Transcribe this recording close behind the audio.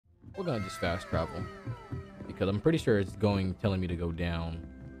we're gonna just fast travel because I'm pretty sure it's telling me to go down.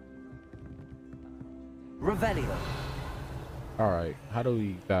 Revelio. All right, how do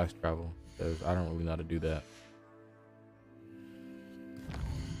we fast travel? Because I don't really know how to do that.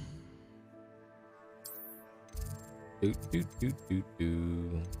 Do do do do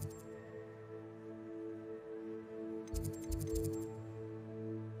do.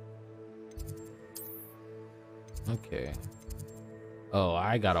 Okay. Oh,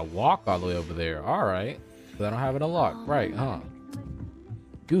 I gotta walk all the way over there. All right. Because I don't have it unlocked. Right, huh?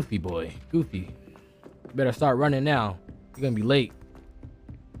 Goofy boy. Goofy. You better start running now. You're gonna be late.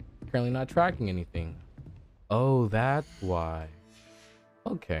 Apparently not tracking anything. Oh, that's why.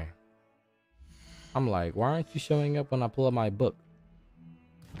 Okay. I'm like, why aren't you showing up when I pull up my book?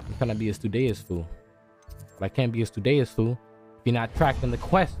 I'm trying to be a studious fool. But I can't be a studious fool if you're not tracking the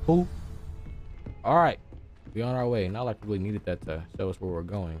quest, fool. All right. We on our way. Not like we really needed that to show us where we're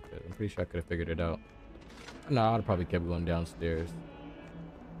going. Cause I'm pretty sure I could have figured it out. No, I'd probably kept going downstairs.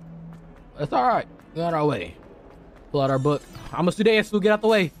 That's all right. We on our way. Pull out our book. I'm a studious fool. Get out the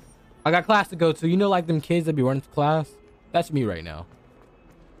way. I got class to go to. You know, like them kids that be running to class. That's me right now.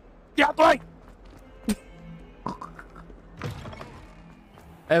 Get out the way.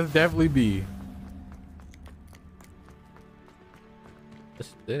 That's definitely B.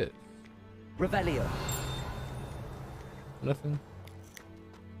 What's this? Revelio. Nothing.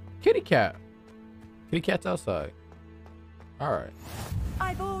 Kitty cat. Kitty cat's outside. All right.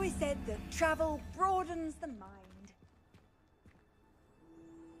 I've always said that travel broadens the mind.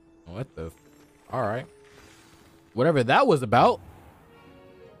 What the? All right. Whatever that was about.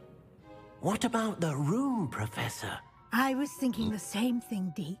 What about the room, Professor? I was thinking the same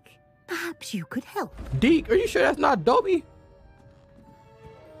thing, Deke. Perhaps you could help. Deke, are you sure that's not Dobby?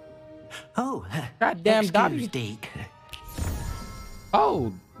 Oh, Goddamn Dobby. excuse Deke.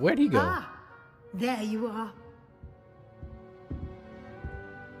 Oh, where'd he go? Ah, there you are.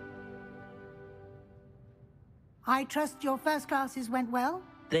 I trust your first classes went well?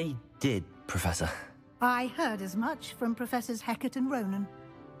 They did, Professor. I heard as much from Professors Hecat and Ronan.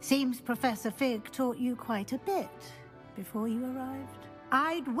 Seems Professor Fig taught you quite a bit before you arrived.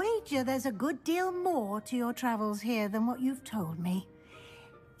 I'd wager there's a good deal more to your travels here than what you've told me.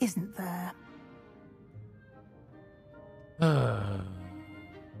 Isn't there?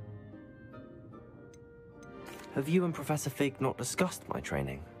 Have you and Professor Fig not discussed my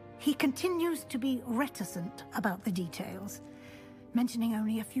training? He continues to be reticent about the details, mentioning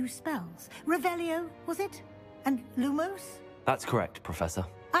only a few spells. Revelio, was it? And Lumos? That's correct, Professor.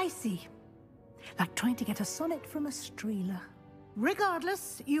 I see. Like trying to get a sonnet from a streeler.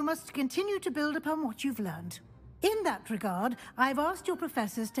 Regardless, you must continue to build upon what you've learned. In that regard, I've asked your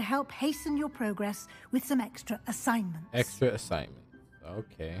professors to help hasten your progress with some extra assignments. Extra assignments.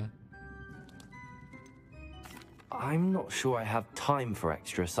 Okay. I'm not sure I have time for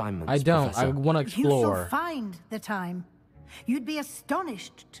extra assignments, I don't. Professor. I want to explore. You shall find the time. You'd be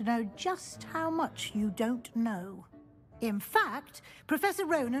astonished to know just how much you don't know. In fact, Professor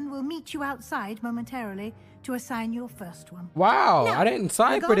Ronan will meet you outside momentarily to assign your first one. Wow, Now, I didn't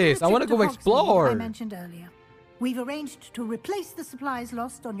sign for regarding this. the I want to trip go Hogsmeade explore. I mentioned earlier. We've arranged to replace the supplies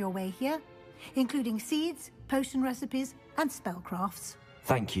lost on your way here, including seeds, potion recipes, and spellcrafts.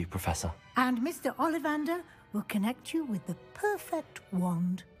 Thank you, Professor. And Mr. Ollivander will connect you with the perfect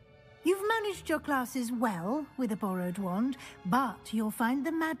wand. You've managed your classes well with a borrowed wand, but you'll find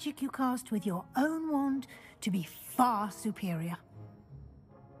the magic you cast with your own wand to be far superior.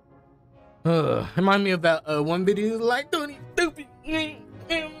 Remind me of that one video like doing stupid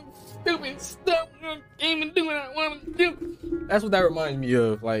stuff. I ain't doing what I want to do. That's what that reminds me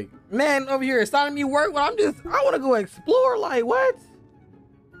of. Like, man, over here assigning me work when I want to go explore. Like, what?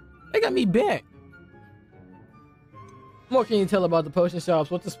 They got me bent. What can you tell about the potion shops?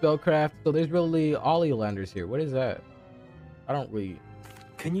 What's the spellcraft? So there's really Ollilanders here. What is that? I don't really.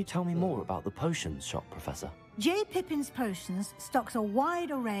 Can you tell me more about the potions shop, Professor? J. Pippin's Potions stocks a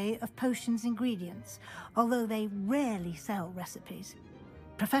wide array of potions ingredients, although they rarely sell recipes.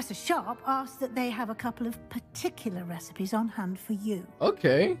 Professor Sharp asked that they have a couple of particular recipes on hand for you.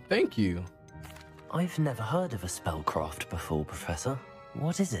 Okay, thank you. I've never heard of a spellcraft before, Professor.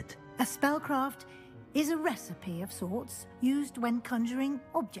 What is it? A spellcraft is a recipe of sorts used when conjuring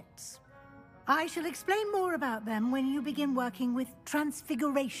objects. I shall explain more about them when you begin working with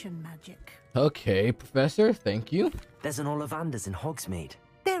transfiguration magic. Okay, Professor, thank you. There's an Ollivander's in Hogsmeade.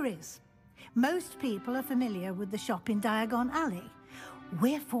 There is. Most people are familiar with the shop in Diagon Alley.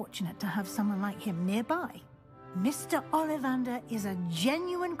 We're fortunate to have someone like him nearby. Mr. Ollivander is a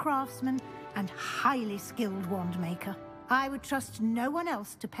genuine craftsman and highly skilled wand maker. I would trust no one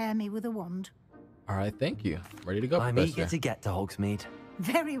else to pair me with a wand. All right, thank you. Ready to go, I'm Professor. eager to get to Hogsmeade.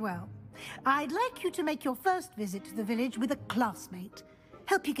 Very well. I'd like you to make your first visit to the village with a classmate.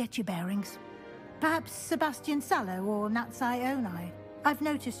 Help you get your bearings. Perhaps Sebastian Sallow or Natsai Onai. I've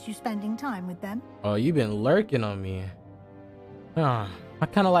noticed you spending time with them. Oh, you've been lurking on me. I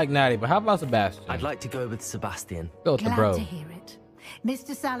kind of like Natty, but how about Sebastian? I'd like to go with Sebastian. Go with the Glad bro. to hear it.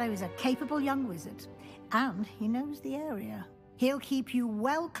 Mr. Sallow is a capable young wizard, and he knows the area. He'll keep you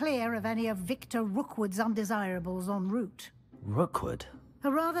well clear of any of Victor Rookwood's undesirables en route. Rookwood?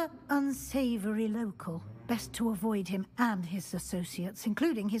 A rather unsavory local. Best to avoid him and his associates,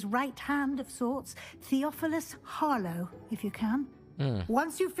 including his right hand of sorts, Theophilus Harlow, if you can.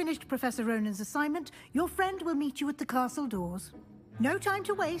 Once you've finished Professor Ronan's assignment, your friend will meet you at the castle doors. No time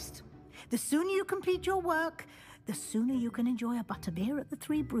to waste. The sooner you complete your work, the sooner you can enjoy a butterbeer at the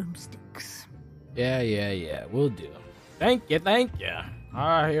Three Broomsticks. Yeah. We'll do. Thank you. All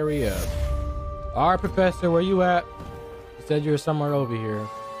right, here we go. All right, Professor, where you at? You said you were somewhere over here.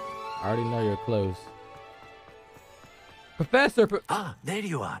 I already know you're close. Professor. Ah, there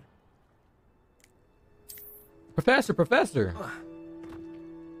you are. Professor.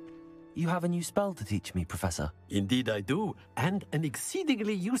 You have a new spell to teach me, Professor. Indeed I do, and an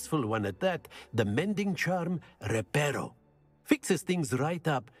exceedingly useful one at that. The mending charm, Reparo. Fixes things right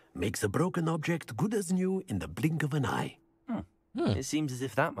up, makes a broken object good as new in the blink of an eye. It seems as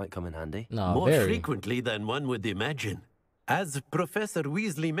if that might come in handy. No, More very. frequently than one would imagine. As Professor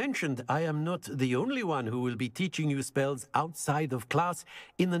Weasley mentioned, I am not the only one who will be teaching you spells outside of class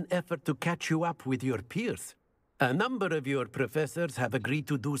in an effort to catch you up with your peers. A number of your professors have agreed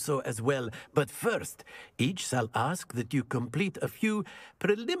to do so as well, but first, each shall ask that you complete a few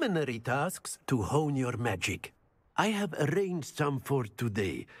preliminary tasks to hone your magic. I have arranged some for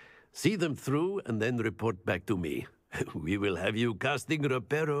today. See them through and then report back to me. We will have you casting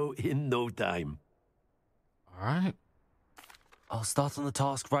Reparo in no time. All right. I'll start on the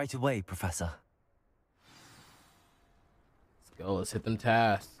task right away, Professor. Let's go. Let's hit them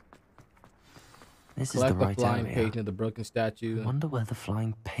tasks. This Collect is the the right flying area. page near the broken statue. I wonder where the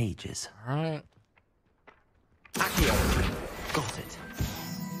flying page is. All right. Got it.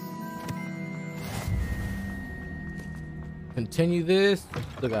 Continue this.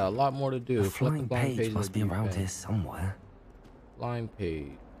 Still got a lot more to do. The Collect flying page in must the be around defense. here somewhere. Flying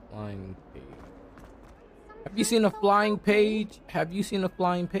page. Have you seen a flying page?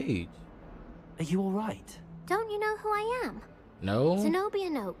 Are you all right? Don't you know who I am? No? Zenobia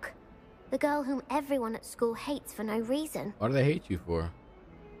Noak. The girl whom everyone at school hates for no reason. What do they hate you for?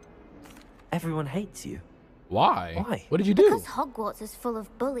 Everyone hates you. Why? Why? What did you do? Because Hogwarts is full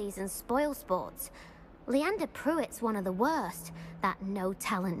of bullies and spoil sports. Leander Pruitt's one of the worst, that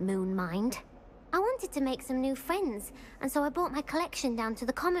no-talent moon mind. I wanted to make some new friends, and so I brought my collection down to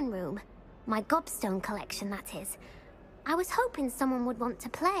the common room. My gobstone collection, that is. I was hoping someone would want to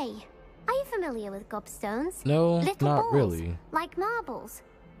play. Are you familiar with gobstones? No, Little not balls, really. like marbles.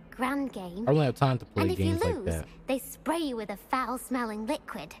 Grand game. I don't have time to play And if you games like lose, that. they spray you with a foul-smelling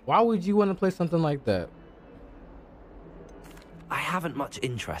liquid. Why would you want to play something like that? I haven't much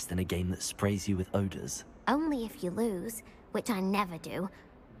interest in a game that sprays you with odors. Only if you lose, which I never do.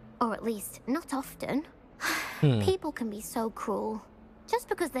 Or at least, not often. People can be so cruel. Just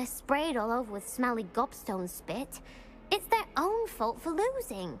because they're sprayed all over with smelly gobstone spit, it's their own fault for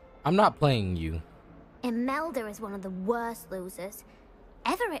losing. I'm not playing you. Imelda is one of the worst losers.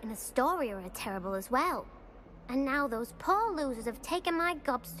 Everett and Astoria are terrible as well. And now those poor losers have taken my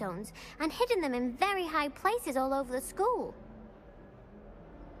gobstones and hidden them in very high places all over the school.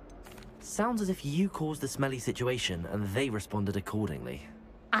 Sounds as if you caused the smelly situation and they responded accordingly.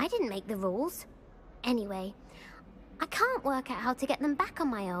 I didn't make the rules. Anyway, I can't work out how to get them back on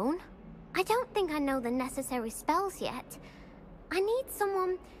my own. I don't think I know the necessary spells yet. I need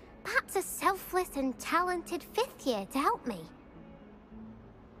someone, perhaps a selfless and talented 5th year to help me.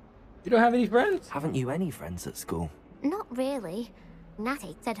 You don't have any friends? Haven't you any friends at school? Not really.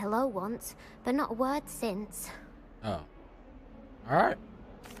 Natty said hello once, but not a word since. Oh. Alright.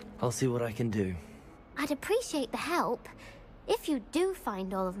 I'll see what I can do. I'd appreciate the help. If you do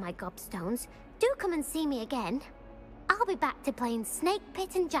find all of my gobstones, do come and see me again. I'll be back to playing Snake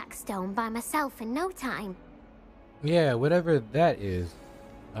Pit and Jackstone by myself in no time. Yeah, whatever that is.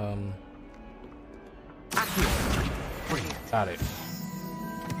 Got it.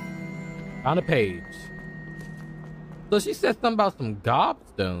 Found a page. So she said something about some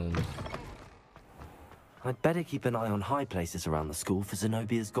gobstones. I'd better keep an eye on high places around the school for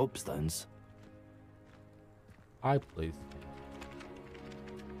Zenobia's gobstones. High place.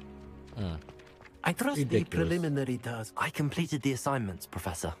 I trust the Ridiculous. preliminary task. I completed the assignments,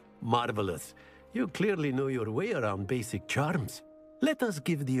 Professor. Marvelous. You clearly know your way around basic charms. Let us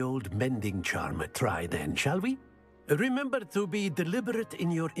give the old mending charm a try then, shall we? Remember to be deliberate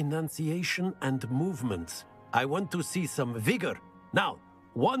in your enunciation and movements. I want to see some vigor. Now,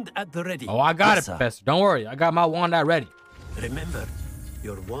 wand at the ready. Oh, I got Yes, it, sir. Professor. Don't worry. I got my wand out ready. Remember,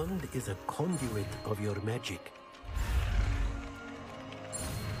 your wand is a conduit of your magic.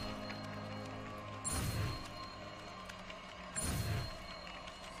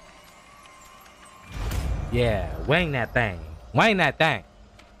 Yeah, wang that thing. Wang that thing.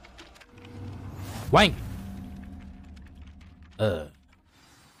 Wang.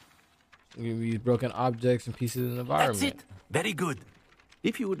 These broken objects and pieces of the environment. That's it. Very good.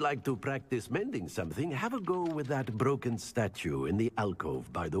 If you would like to practice mending something, have a go with that broken statue in the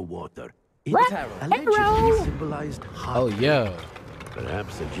alcove by the water. It allegedly symbolized heart. Oh, yeah.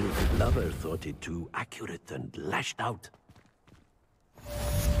 Perhaps a jilted lover thought it too accurate and lashed out.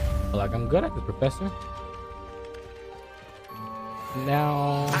 Like, I'm good at this, Professor.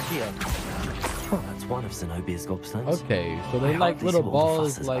 Now, Oh, that's one of Zenobia's gobstones. okay, so they I like hardly little see what all the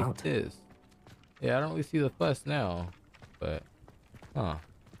balls fuss is like about. this. Yeah, I don't really see the fuss now, but, huh.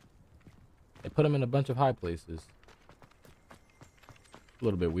 They put them in a bunch of high places. A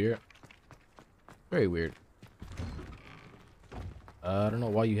little bit weird. Very weird. I don't know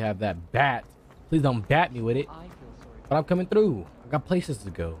why you have that bat. Please don't bat me with it. But I'm coming through. I got places to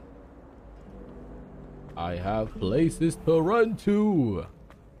go. I have places to run to.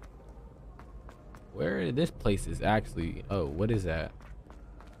 Where this place is actually. Oh, what is that?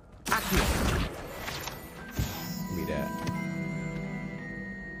 Give me that.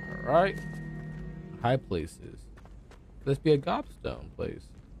 All right. High places. Let's be a gobstone place.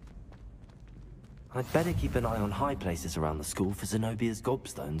 I'd better keep an eye on high places around the school for Zenobia's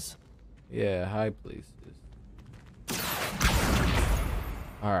gobstones. Yeah, high places.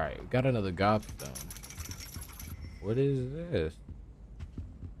 All right, we got another gobstone. What is this?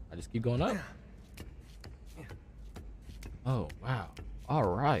 I just keep going up. Oh, wow. All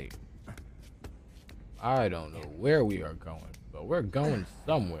right. I don't know where we are going, but we're going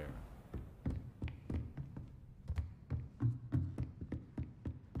somewhere.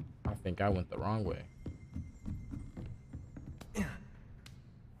 I think I went the wrong way.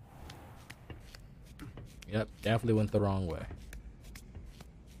 Yep, definitely went the wrong way.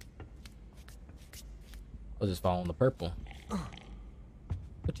 I was just following the purple.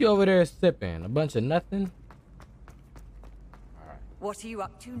 What you over there sipping? A bunch of nothing? What are you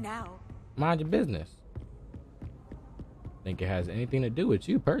up to now? Mind your business. Think it has anything to do with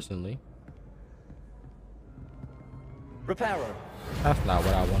you personally. Reparo. That's not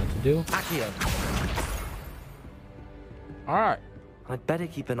what I wanted to do. Accio. Alright. I'd better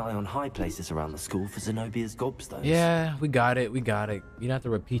keep an eye on high places around the school for Zenobia's gobstones. Yeah, we got it. We got it. You don't have to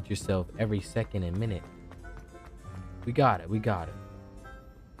repeat yourself every second and minute. We got it. We got it.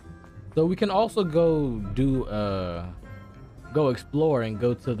 So we can also go do go explore and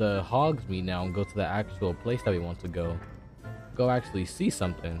go to the Hogsmeade now and go to the actual place that we want to go. Go actually see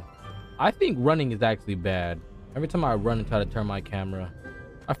something. I think running is actually bad. Every time I run and try to turn my camera,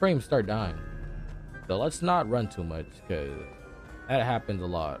 my frames start dying. So let's not run too much, because that happens a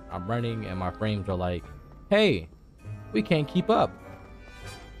lot. I'm running and my frames are like, hey, we can't keep up.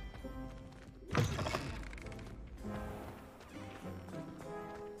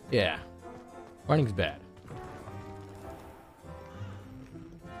 Yeah, running's bad.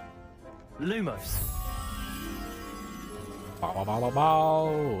 Lumos. Bow, bow, bow, bow,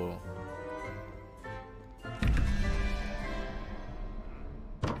 bow.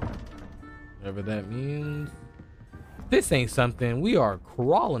 Whatever that means. This ain't something. We are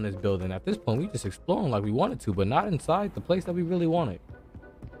crawling this building at this point. We just exploring like we wanted to, but not inside the place that we really wanted.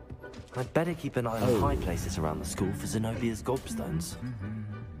 I'd better keep an eye on high places around the school for Zenobia's gobstones.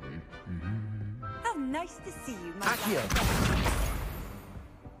 How nice to see you, my Accio.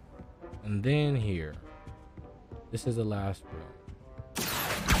 And then here. This is the last room.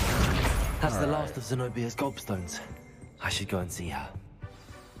 That's the last of Zenobia's gobstones. I should go and see her.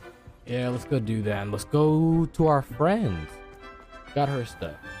 Yeah, let's go do that. And let's go to our friends. Got her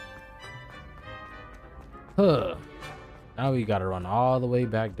stuff. Huh. Now we gotta run all the way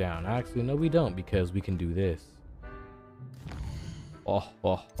back down. Actually, no, we don't, because we can do this. Oh,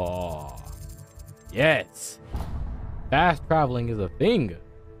 ho, ho. Yes. Fast traveling is a thing.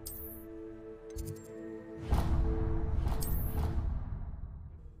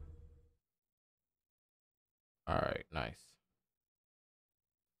 Alright, nice.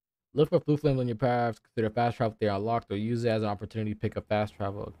 Look for blue flames on your paths. Consider fast travel if they are locked, or use it as an opportunity to pick up fast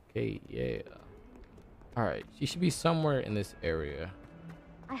travel. Okay, yeah. All right, she should be somewhere in this area.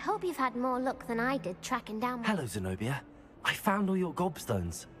 I hope you've had more luck than I did tracking down my... Hello, Zenobia. I found all your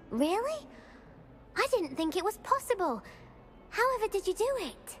gobstones. Really? I didn't think it was possible. However did you do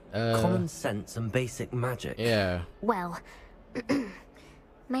it? Common sense and basic magic. Yeah. Well,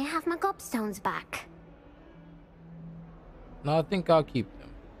 may I have my gobstones back? No, I think I'll keep them.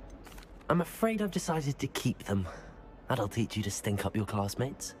 I'm afraid I've decided to keep them. That'll teach you to stink up your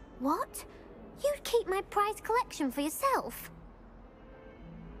classmates. What? You'd keep my prized collection for yourself?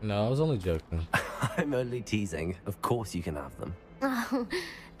 No, I was only joking. I'm only teasing. Of course you can have them. Oh,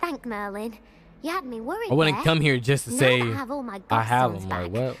 thank Merlin. You had me worried. I wouldn't there. come here just to Now say that I have all my I have gobstones them. back.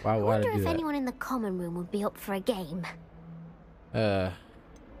 Like, what? Why I would I wonder do if that? anyone in the common room would be up for a game.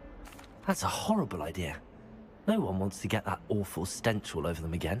 That's a horrible idea. No one wants to get that awful stench all over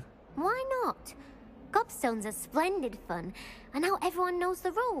them again. Why not? Gobstones are splendid fun, and now everyone knows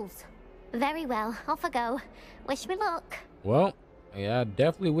the rules. Very well, off I go. Wish me luck. Well, yeah, I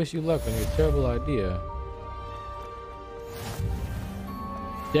definitely wish you luck on your terrible idea.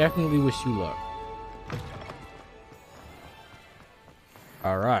 Definitely wish you luck.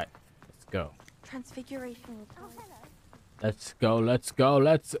 All right, let's go. Transfiguration. Let's go. Let's go.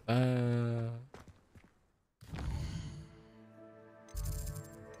 Let's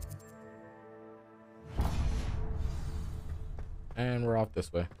and we're off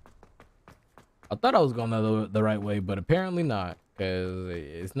this way. I thought I was going the right way, but apparently not, because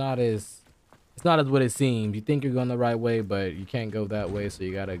it's not as what it seems. You think you're going the right way, but you can't go that way, so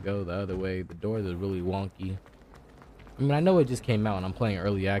you gotta go the other way. The doors are really wonky. I mean, I know it just came out and I'm playing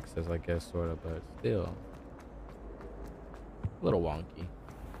early access, I guess, sort of, but still a little wonky.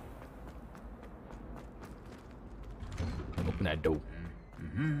 Open that door.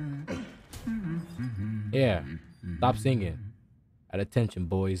 Yeah, stop singing. At attention,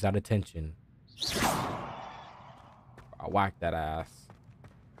 boys, at attention. I whack that ass.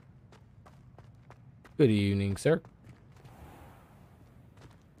 Good evening, sir.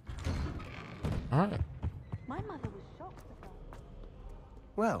 All right. My mother was shocked at that.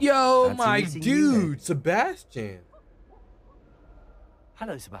 Well, Yo, fancy my meeting you then. dude, Sebastian.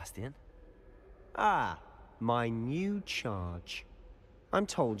 Hello, Sebastian. Ah, my new charge. I'm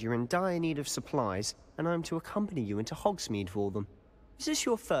told you're in dire need of supplies, and I'm to accompany you into Hogsmeade for them. Is this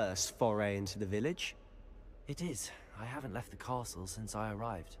your first foray into the village? It is. I haven't left the castle since I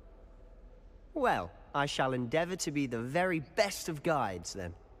arrived. Well, I shall endeavour to be the very best of guides,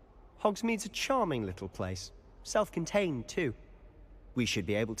 then. Hogsmeade's a charming little place. Self-contained, too. We should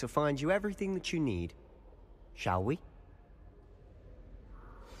be able to find you everything that you need. Shall we?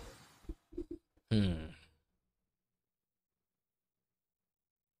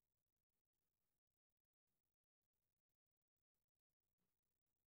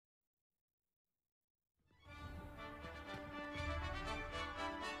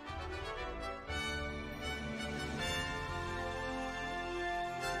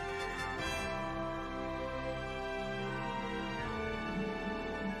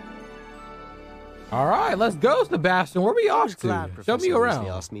 All right, let's go, Sebastian. Where we I was off to? glad Show Professor me around.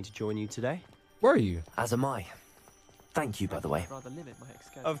 Weasley asked me to join you today. Where are you? As am I. Thank you, by the way.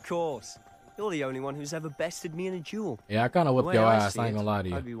 Of course. You're the only one who's ever bested me in a duel. Yeah, I kind of The whipped way your I ass. see I ain't it, gonna lie to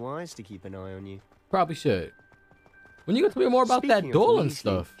you. I'd be wise to keep an eye on you. Probably should. When you get to hear more about that Speaking of duel and Weasley,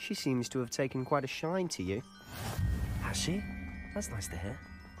 stuff. She seems to have taken quite a shine to you. Has she? That's nice to hear.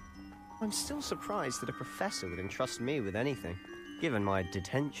 I'm still surprised that a professor would entrust me with anything, given my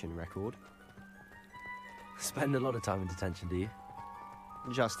detention record. Spend a lot of time in detention, do you?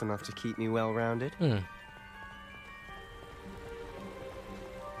 Just enough to keep me well-rounded.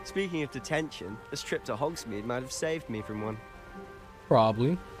 Speaking of detention, this trip to Hogsmeade might have saved me from one.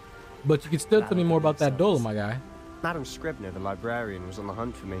 Probably. But you can still tell me more about that duel, my guy. Madam Scribner, the librarian, was on the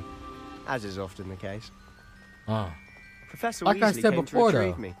hunt for me, as is often the case. Professor Like I Weasley said came before, to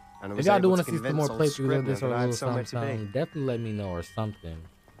retrieve though, me, and I if was y'all do able want to to see some convince more old playthroughs of Scribner this or that a I had little somewhere something, to be. definitely let me know or something.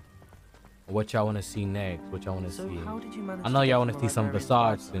 What y'all want to see next? What y'all want to So see? how did you manage I know to y'all get want to from see some librarian to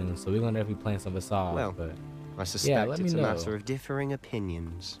Visage librarian? soon, so we're gonna definitely be playing some Visage. Well, but I suspect let me it's a know. matter of differing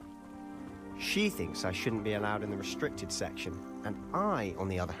opinions. She thinks I shouldn't be allowed in the restricted section, and I, on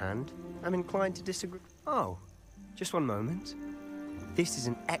the other hand, am inclined to disagree. Oh, just one moment. This is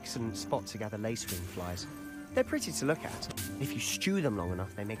an excellent spot to gather lacewing flies. They're pretty to look at. If you stew them long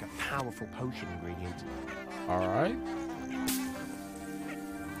enough, they make a powerful potion ingredient. all right.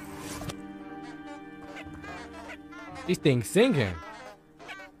 These things singing.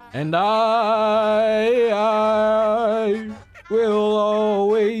 And I will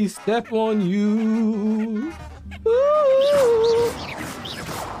always step on you. Ooh.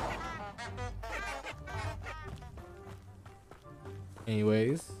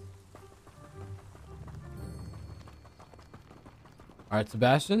 Anyways. Alright,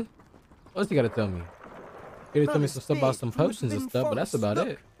 Sebastian. What else you gotta tell me? You gotta tell me some stuff about some potions and stuff, but that's about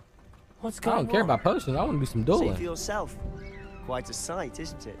it. What's I going on? don't care about potions. I want to do some See dueling. for yourself. Quite a sight,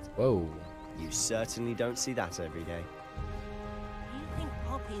 isn't it? Whoa. You certainly don't see that every day. You think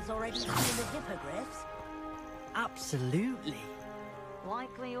Poppy's already seen the hippogriffs? Absolutely.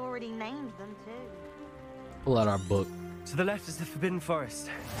 Likely already named them too. Pull out our book. To the left is the Forbidden Forest.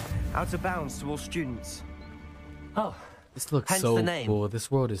 Out of bounds to all students. Oh, This looks hence so the name. cool. This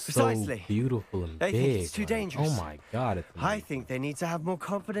world is Precisely. so beautiful and They big. think it's too like, dangerous. Oh my god. It's I think they need to have more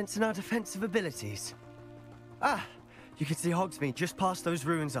confidence in our defensive abilities. Ah, you can see Hogsmeade just past those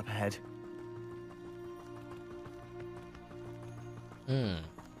ruins up ahead.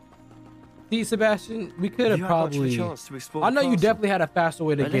 See, Sebastian, we could have You had much of a probably. chance to explore I the know you castle. definitely had a faster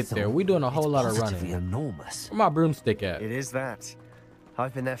way to get little, there. We're doing a whole lot of positively running. enormous. Where my broomstick at? It is that.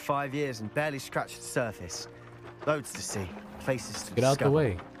 I've been there 5 years and barely scratched the surface. Loads to see, places to Get out the discover.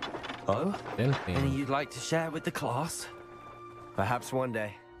 way. Oh, Then any you'd like to share with the class? Perhaps one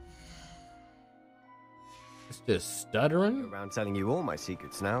day. It's just stuttering. Around telling you all my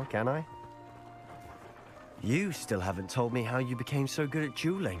secrets now, can I? You still haven't told me how you became so good at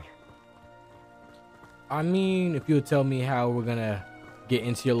dueling. I mean, if you would tell me how we're gonna get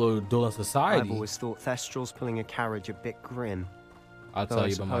into your little dueling society, I've always thought Thestral's pulling a carriage a bit grim. I'll Though tell I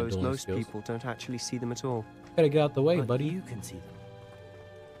you about my suppose dueling most skills. people don't actually see them at all. Gotta get out the way, But buddy. you can see them.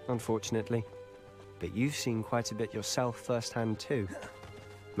 Unfortunately. But you've seen quite a bit yourself firsthand too.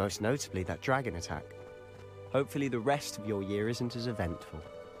 Most notably that dragon attack. Hopefully the rest of your year isn't as eventful.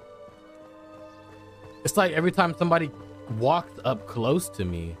 It's like every time somebody walks up close to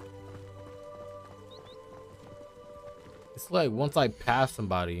me, it's like once I pass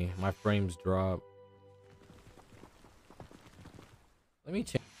somebody, my frames drop. Let me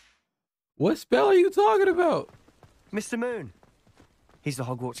check. What spell are you talking about? Mr. Moon. He's the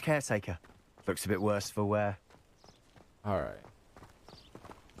Hogwarts caretaker. Looks a bit worse for wear. All right.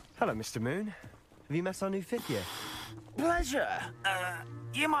 Hello, Mr. Moon. Have you met our new 5th year? Pleasure.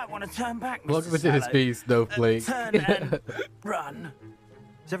 You might want to turn back, Mr. Welcome to his Sallow. face, Snowflake. Turn and run.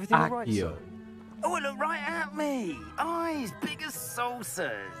 Is everything all right, Akio. sir? Oh, look right at me. Eyes big as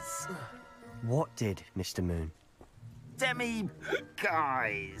saucers. What did, Mr. Moon? Demi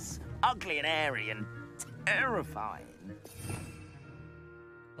guys. Ugly and airy and terrifying.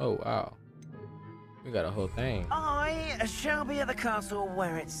 Oh wow. We got a whole thing. I shall be at the castle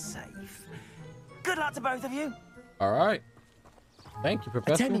where it's safe. Good luck to both of you. All right. Thank you,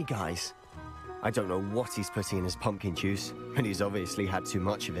 Professor. A demi-guise. I don't know what he's putting in his pumpkin juice, but he's obviously had too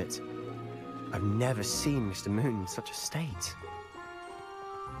much of it. I've never seen Mr. Moon in such a state.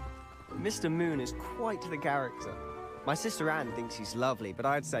 Mr. Moon is quite the character. My sister Anne thinks he's lovely, but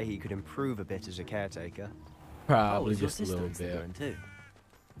I'd say he could improve a bit as a caretaker. Probably is your just a sister little into bit. going too?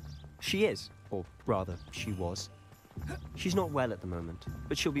 She is, or rather, she was. She's not well at the moment,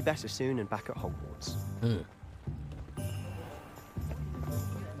 but she'll be better soon and back at Hogwarts.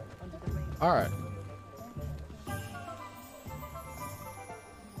 All right.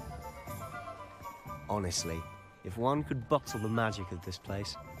 Honestly, if one could bottle the magic of this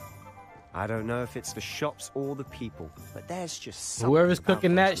place. I don't know if it's the shops or the people, but there's just something Whoever's about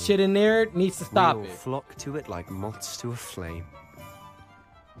cooking that Hogsmeade. shit in there needs to stop We all it. flock to it like moths to a flame.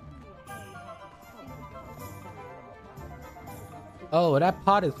 Oh, that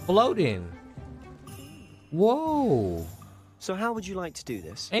pot is floating. Whoa. So how would you like to do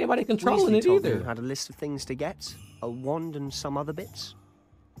this? Ain't nobody controlling Weasley it told you either. had a list of things to get, a wand and some other bits.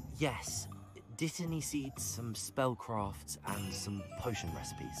 Yes. Dittany seeds, some spellcrafts, and some potion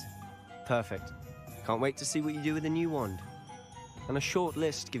recipes. Perfect. Can't wait to see what you do with the new wand. And a short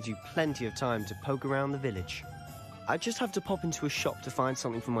list gives you plenty of time to poke around the village. I just have to pop into a shop to find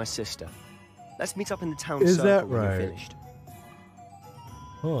something for my sister. Let's meet up in the town Is circle that when you're right? finished.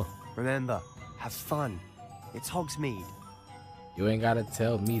 Huh. Remember, have fun. It's Hogsmeade. You ain't gotta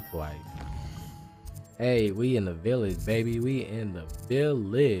tell me twice. Hey, we in the village, baby. We in the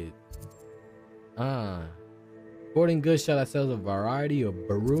village. Sporting goods shop that sells a variety of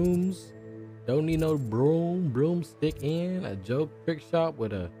brooms. Don't need no broomstick in. A joke trick shop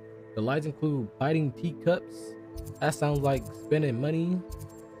with the lights include biting teacups. That sounds like spending money.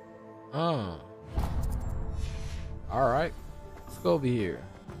 All right, let's go over here.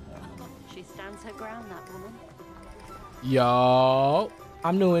 She stands her ground, that woman. Yo,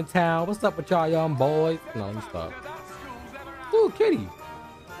 I'm new in town. What's up with y'all young boys? No, let me stop. Ooh, kitty.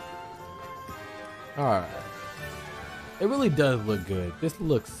 All right. It really does look good. This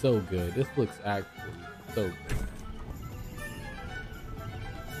looks so good. This looks actually so good.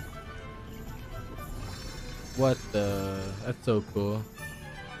 What the? That's so cool.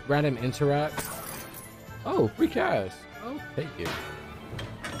 Random interact. Oh, free cash. Oh, take it.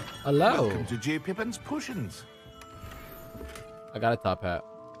 Hello. Welcome to J. Pippin's Potions. I got a top hat.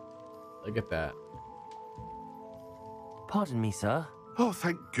 Look at that. Pardon me, sir. Oh,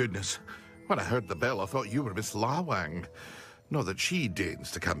 thank goodness. When I heard the bell, I thought you were Miss Lawang. Not that she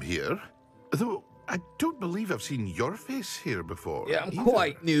deigns to come here. Though, I don't believe I've seen your face here before. Yeah, I'm either.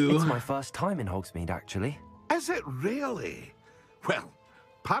 quite new. It's my first time in Hogsmeade, actually. Is it really? Well,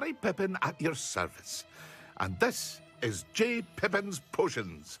 Parry Pippin at your service. And this is J. Pippin's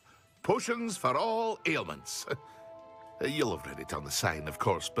Potions. Potions for all ailments. You'll have read it on the sign, of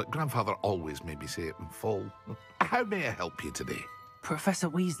course, but Grandfather always made me say it in full. How may I help you today? Professor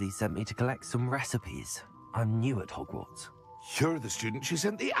Weasley sent me to collect some recipes. I'm new at Hogwarts. You're the student she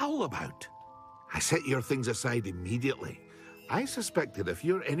sent the owl about. I set your things aside immediately. I suspected if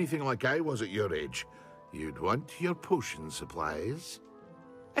you're anything like I was at your age, you'd want your potion supplies.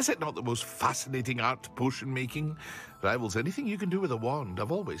 Is it not the most fascinating art, potion making? Rivals anything you can do with a wand,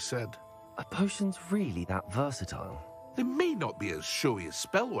 I've always said. Are potions really that versatile? They may not be as showy as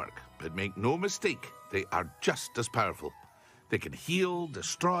spellwork, but make no mistake, they are just as powerful. They can heal,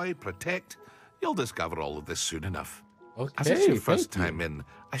 destroy, protect. You'll discover all of this soon enough. Okay, As it's your first time in,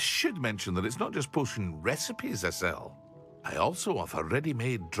 I should mention that it's not just potion recipes I sell. I also offer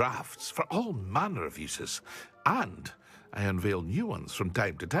ready-made drafts for all manner of uses, and I unveil new ones from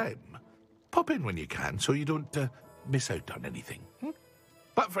time to time. Pop in when you can so you don't miss out on anything.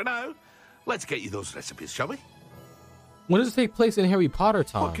 But for now, let's get you those recipes, shall we? When does it take place in Harry Potter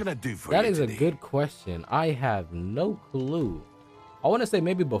time? What can I do for That you is today? a good question. I have no clue. I want to say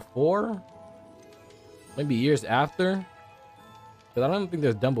maybe before, maybe years after, because I don't think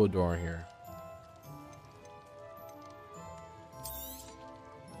there's Dumbledore in here.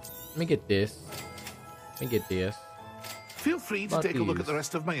 Let me get this. Let me get this. Feel free to take a look at the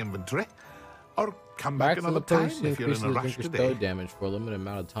rest of my inventory, or come back Maximum another time potion if you're in a increases rush drinker's today. spell damage for a limited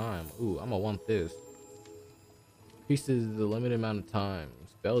amount of time. Ooh, I'm gonna want this. Increases the limited amount of time.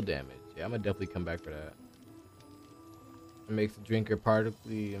 Spell damage. Yeah, I'm gonna definitely come back for that. It makes the drinker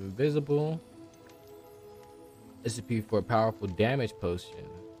partially invisible. Recipe for a powerful damage potion.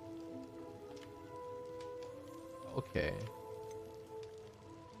 Okay.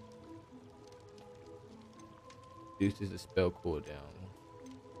 Reduces the spell cooldown.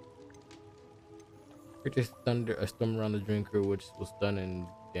 Creatures thunder a storm around the drinker, which will stun and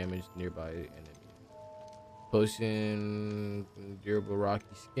damage nearby enemy. Potion, durable rocky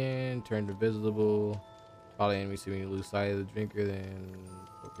skin, turned invisible. Follow enemies when you lose sight of the drinker, then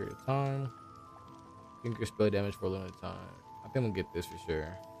for a period of time. Drinker spell damage for a limited time. I think we'll get this for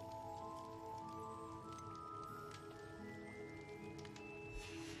sure.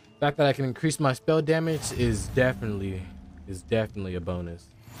 The fact that I can increase my spell damage is definitely a bonus.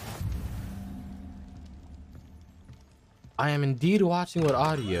 I am indeed watching with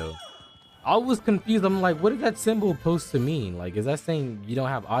audio. I was confused. I'm like, what is that symbol supposed to mean? Like, is that saying you don't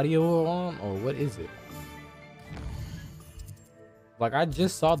have audio on, or what is it? Like, I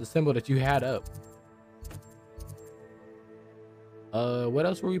just saw the symbol that you had up. What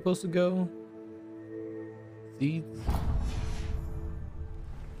else were we supposed to go? Seeds.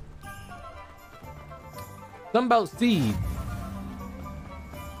 Something about seeds.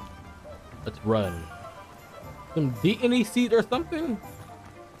 Let's run. Some D&E seed or something?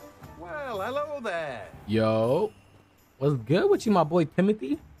 Well, hello there. Yo. What's good with you, my boy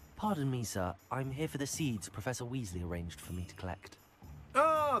Timothy? Pardon me, sir. I'm here for the seeds Professor Weasley arranged for me to collect.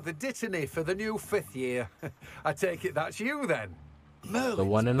 Oh, the dittany for the new 5th year. I take it that's you then. Merlin's The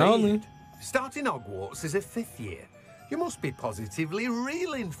one and beard. only. Starting Hogwarts as a 5th year. You must be positively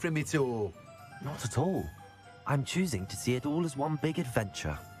reeling from it all. Not at all. I'm choosing to see it all as one big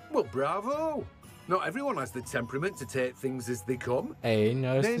adventure. Well, bravo. Not everyone has the temperament to take things as they come. Hey, you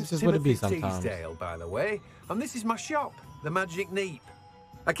know, Name's this is what it be Timothy sometimes. Teasdale, by the way, and this is my shop, the Magic Neep.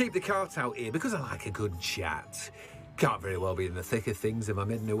 I keep the cart out here because I like a good chat. Can't very well be in the thick of things if I'm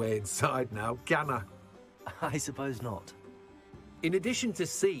hidden away inside now, can I? I suppose not. In addition to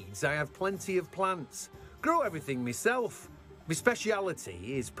seeds, I have plenty of plants. Grow everything myself. My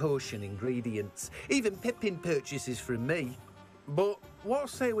speciality is potion ingredients. Even Pippin purchases from me. But what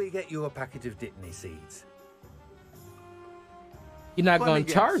say we get you a packet of Dittany seeds? You're not Let going me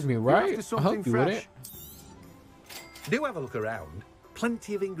to charge guess, me, you're right? after I hope something you wouldn't. Do have a look around.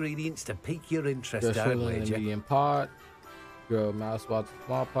 Plenty of ingredients to pique your interest, Grow I'd sugar in a wager. medium pot. Grow mousewort in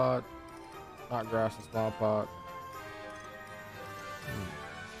small pot. Not grass in small pot.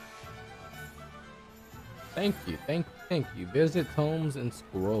 Thank you. Visit Tomes and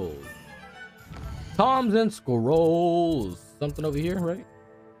Scrolls. Toms and scrolls. Something over here, right?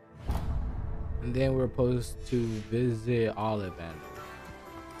 And then we're supposed to visit Ollivander.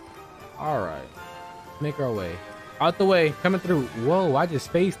 All right, make our way. Out the way, coming through. Whoa, I just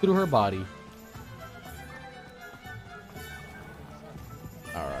spaced through her body.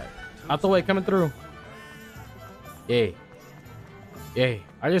 All right, out the way, coming through. Yay. Yay,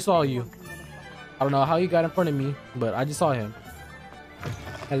 I just saw you. I don't know how you got in front of me, but I just saw him.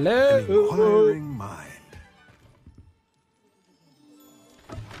 Hello. An inquiring mind.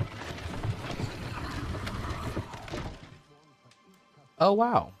 Oh,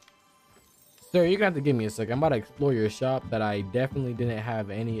 wow. Sir, you're gonna have to give me a second. I'm about to explore your shop that I definitely didn't have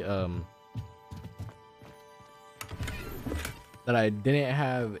any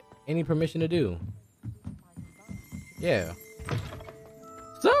permission to do. Yeah.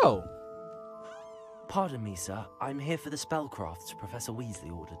 So, Pardon me, sir. I'm here for the spellcrafts Professor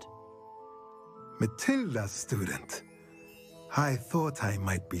Weasley ordered. Matilda, student. I thought I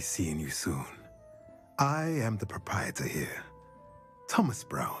might be seeing you soon. I am the proprietor here, Thomas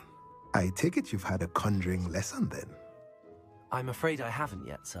Brown. I take it you've had a conjuring lesson then? I'm afraid I haven't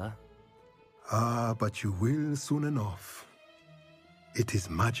yet, sir. Ah, but you will soon enough. It is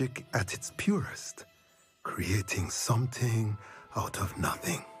magic at its purest, creating something out of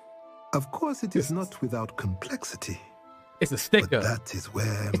nothing. Of course, it is not without complexity. It's a sticker. But that is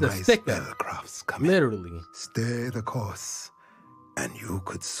where my spellcrafts come Literally. in. Stay the course, and you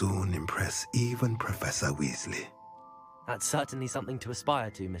could soon impress even Professor Weasley. That's certainly something to aspire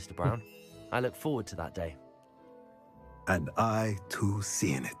to, Mr. Brown. I look forward to that day. And I, too,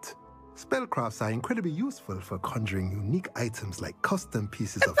 seeing it. Spellcrafts are incredibly useful for conjuring unique items like custom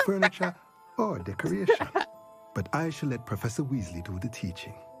pieces of furniture or decoration. But I shall let Professor Weasley do the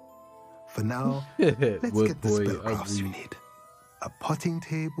teaching. For now, let's get the spellcrafts you need. A potting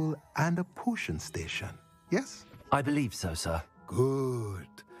table and a potion station, yes? I believe so, sir. Good.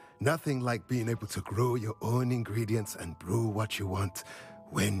 Nothing like being able to grow your own ingredients and brew what you want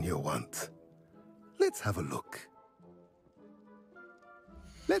when you want. Let's have a look.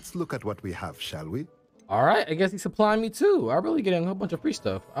 Let's look at what we have, shall we? All right, I guess he's supplying me too. I'm really getting a whole bunch of free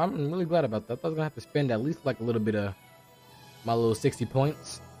stuff. I'm really glad about that. I thought I was gonna have to spend at least like a little bit of my little 60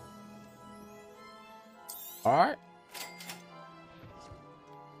 points. All right.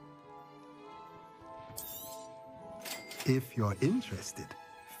 If you're interested,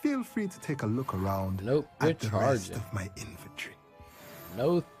 feel free to take a look around at the rest of my inventory.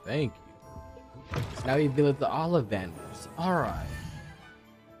 No, thank you. Now we visit the Ollivanders. All right.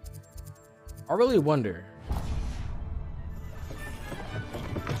 I really wonder.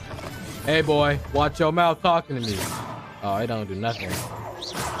 Hey, boy, watch your mouth talking to me. Oh, it don't do nothing.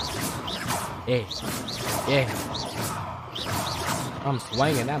 Yeah, yeah. I'm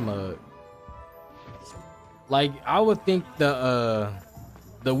swinging that mug. Like, I would think the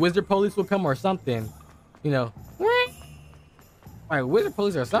wizard police will come or something, you know. Like wizard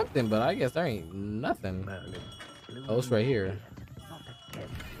police or something, but I guess there ain't nothing. Oh, it's right here.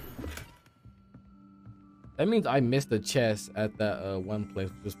 That means I missed a chest at that one place,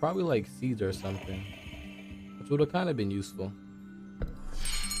 which was probably like seeds or something, which would have kind of been useful.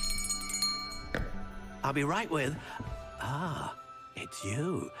 I'll be right with. Ah, it's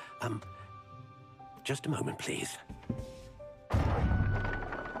you. Just a moment, please.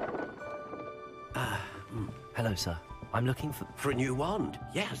 Hello, sir. I'm looking for a new wand.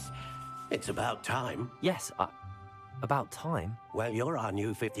 Yes, it's about time. Yes, about time? Well, you're our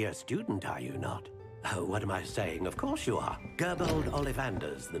new fifth-year student, are you not? Oh, what am I saying? Of course you are. Gerbold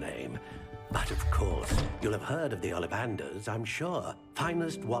Ollivander's the name. But of course, you'll have heard of the Ollivanders, I'm sure.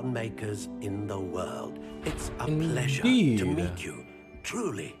 Finest wand makers in the world. It's a pleasure to meet you,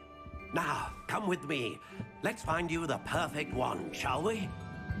 truly. Now, come with me. Let's find you the perfect wand, shall we?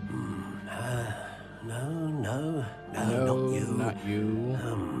 No, not you.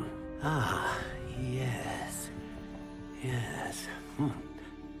 Yes.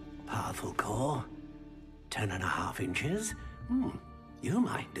 Powerful core. 10.5 inches. You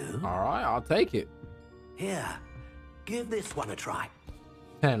might do. All right, I'll take it. Here, give this one a try.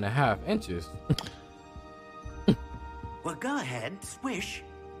 10.5 inches. Well, go ahead, swish.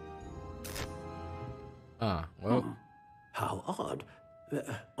 Well. How odd.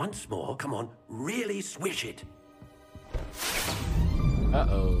 Once more, come on, really swish it.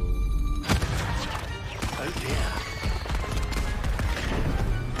 Uh-oh. Oh dear.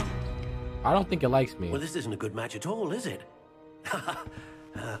 I don't think it likes me. Well, this isn't a good match at all, is it?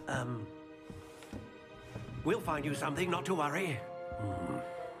 We'll find you something, not to worry.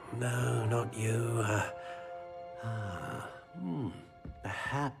 No, not you.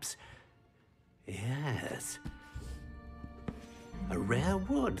 Perhaps Yes. A rare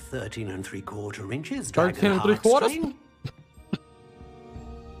wood, 13 3/4 inches. 13 dragon 3/4? heartstring.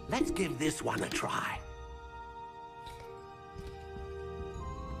 Let's give this one a try.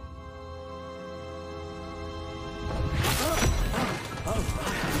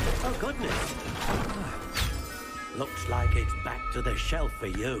 Oh, goodness. Looks like it's back to the shelf for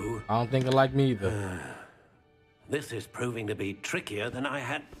you. I don't think it like me either. This is proving to be trickier than I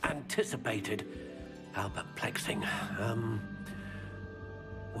had anticipated. How perplexing.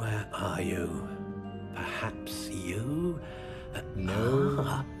 Where are you? Perhaps you? No.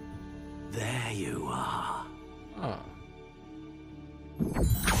 Ah, there you are. Oh.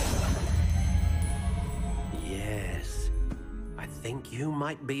 Yes. I think you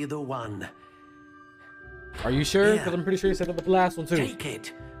might be the one. Are you sure? Here. Because I'm pretty sure you said it with the last one too. Take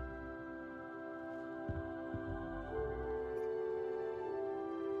it.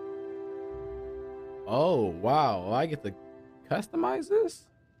 Oh, wow. I get to customize this?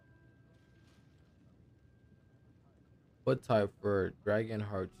 What type for dragon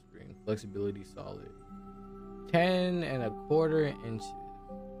heartstring? Flexibility solid. 10 1/4 inches.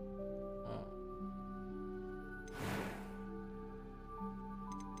 Oh.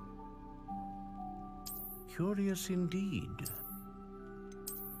 Curious indeed.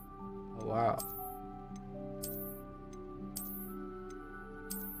 Oh, wow.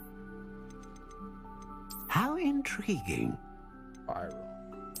 How intriguing. Spiral.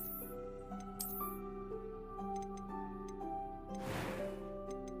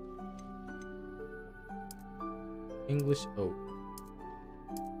 English oak.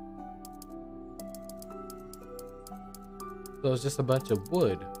 So it's just a bunch of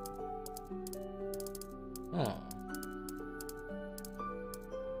wood. Huh.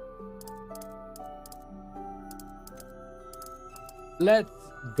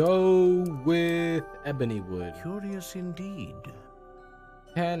 Let's go with ebony wood. Curious indeed.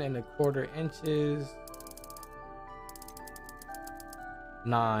 10 1/4 inches.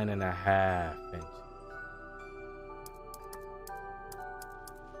 9 1/2 inches.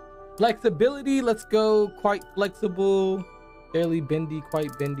 Flexibility, let's go. Quite flexible. Fairly bendy,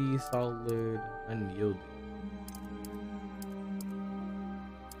 quite bendy, solid, unyielding.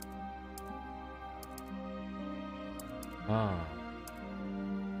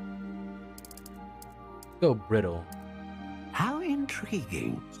 Go brittle. How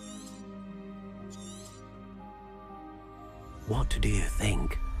intriguing. What do you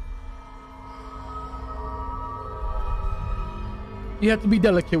think? You have to be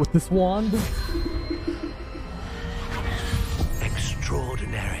delicate with this wand.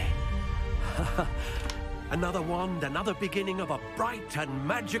 Extraordinary. Another wand, another beginning of a bright and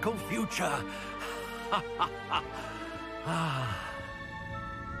magical future.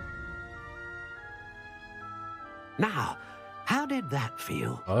 Now, how did that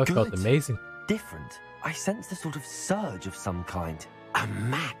feel? Oh, it felt amazing. Different. I sensed a sort of surge of some kind. A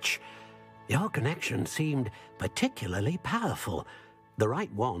match. Your connection seemed particularly powerful. The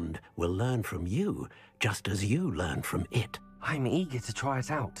right wand will learn from you, just as you learn from it. I'm eager to try it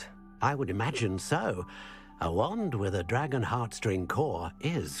out. I would imagine so. A wand with a dragon heartstring core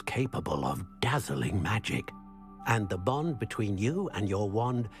is capable of dazzling magic. And the bond between you and your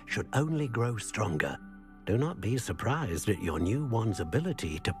wand should only grow stronger. Do not be surprised at your new wand's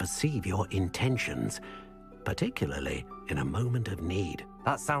ability to perceive your intentions, particularly in a moment of need.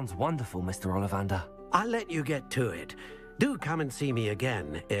 That sounds wonderful, Mr. Ollivander. I'll let you get to it. Do come and see me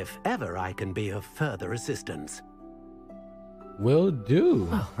again if ever I can be of further assistance. Will do.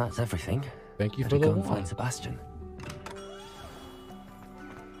 Well, that's everything. Thank you Better for the go and wand. find Sebastian.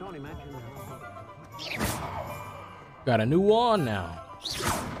 Can't imagine. Got a new wand now.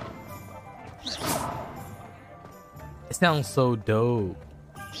 It sounds so dope.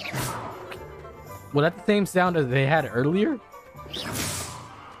 Was that the same sound as they had earlier?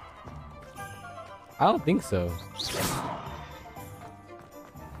 I don't think so.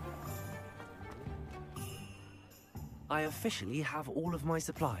 I officially have all of my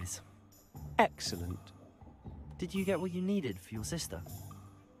supplies. Excellent. Did you get what you needed for your sister?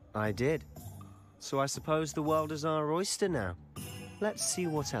 I did. So I suppose the world is our oyster now. Let's see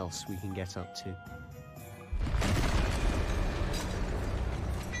what else we can get up to.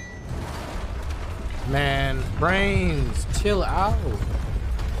 Man, brains, chill out.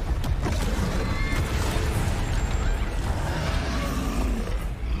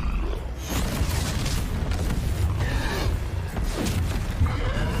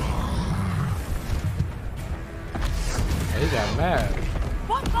 He got mad.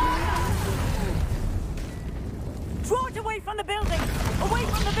 Draw it away from the building! Away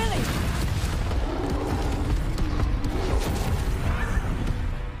from the village!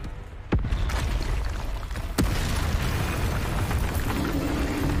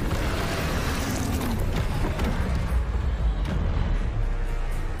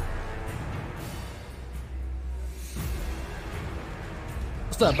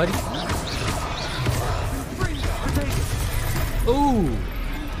 What's up, buddy? Ooh.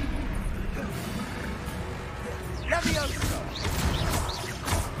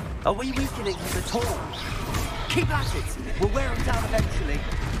 Are we weakening him at all? Keep at it. We'll wear him down eventually.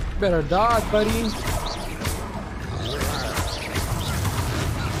 Better dodge, buddy.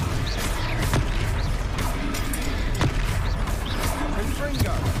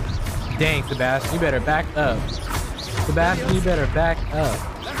 Dang, Sebastian, you better back up. Sebastian, you better back up.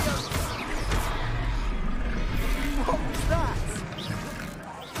 What's that?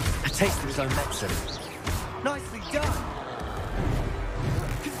 A taste of his own medicine. Nicely done.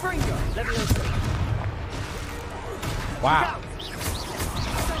 Confringo, Leviosa. Wow.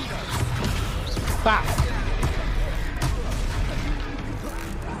 Stop.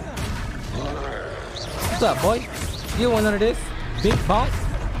 What's up, boy? You want none of this? Bink bonk.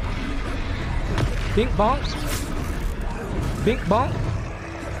 Bink bonk. Bink bonk.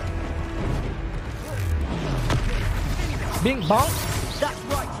 Bink bonk. That's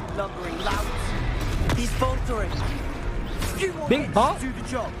right, you lumbering louts. He's faltering. You want Bink it bonk. to do the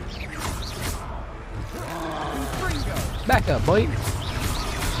job. Confringo. Back up, boy.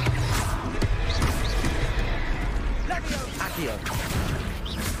 Accio.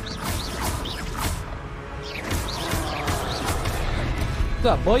 What's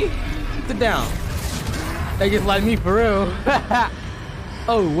up, boy? Sit down. They just like me for real.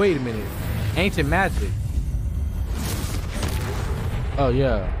 Oh, wait a minute. Ancient magic. Oh,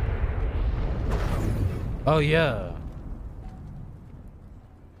 yeah. Oh, yeah.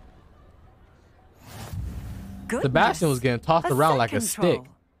 Goodness. Sebastian was getting tossed around like a second troll.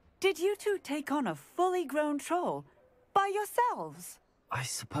 stick. Did you two take on a fully grown troll by yourselves? I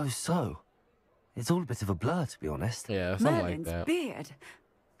suppose so. It's all a bit of a blur, to be honest. Yeah, something Merlin's like that. beard.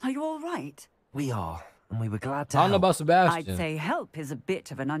 Are you all right? We are, and we were glad to I don't know help. about Sebastian. I'd say help is a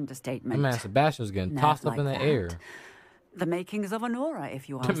bit of an understatement. Man, Sebastian was getting Nerve tossed like up in the that. air. The makings of an aura, if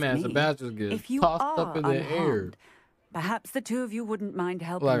you ask Man, me. Sebastian was getting If you tossed are up in the air. unharmed, perhaps the two of you wouldn't mind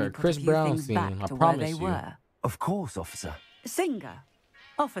helping Like me a put Chris a few Brown things scene, back I to where promise they you. were. Of course, officer. Singer.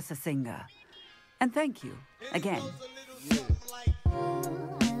 Officer Singer. And thank you, again.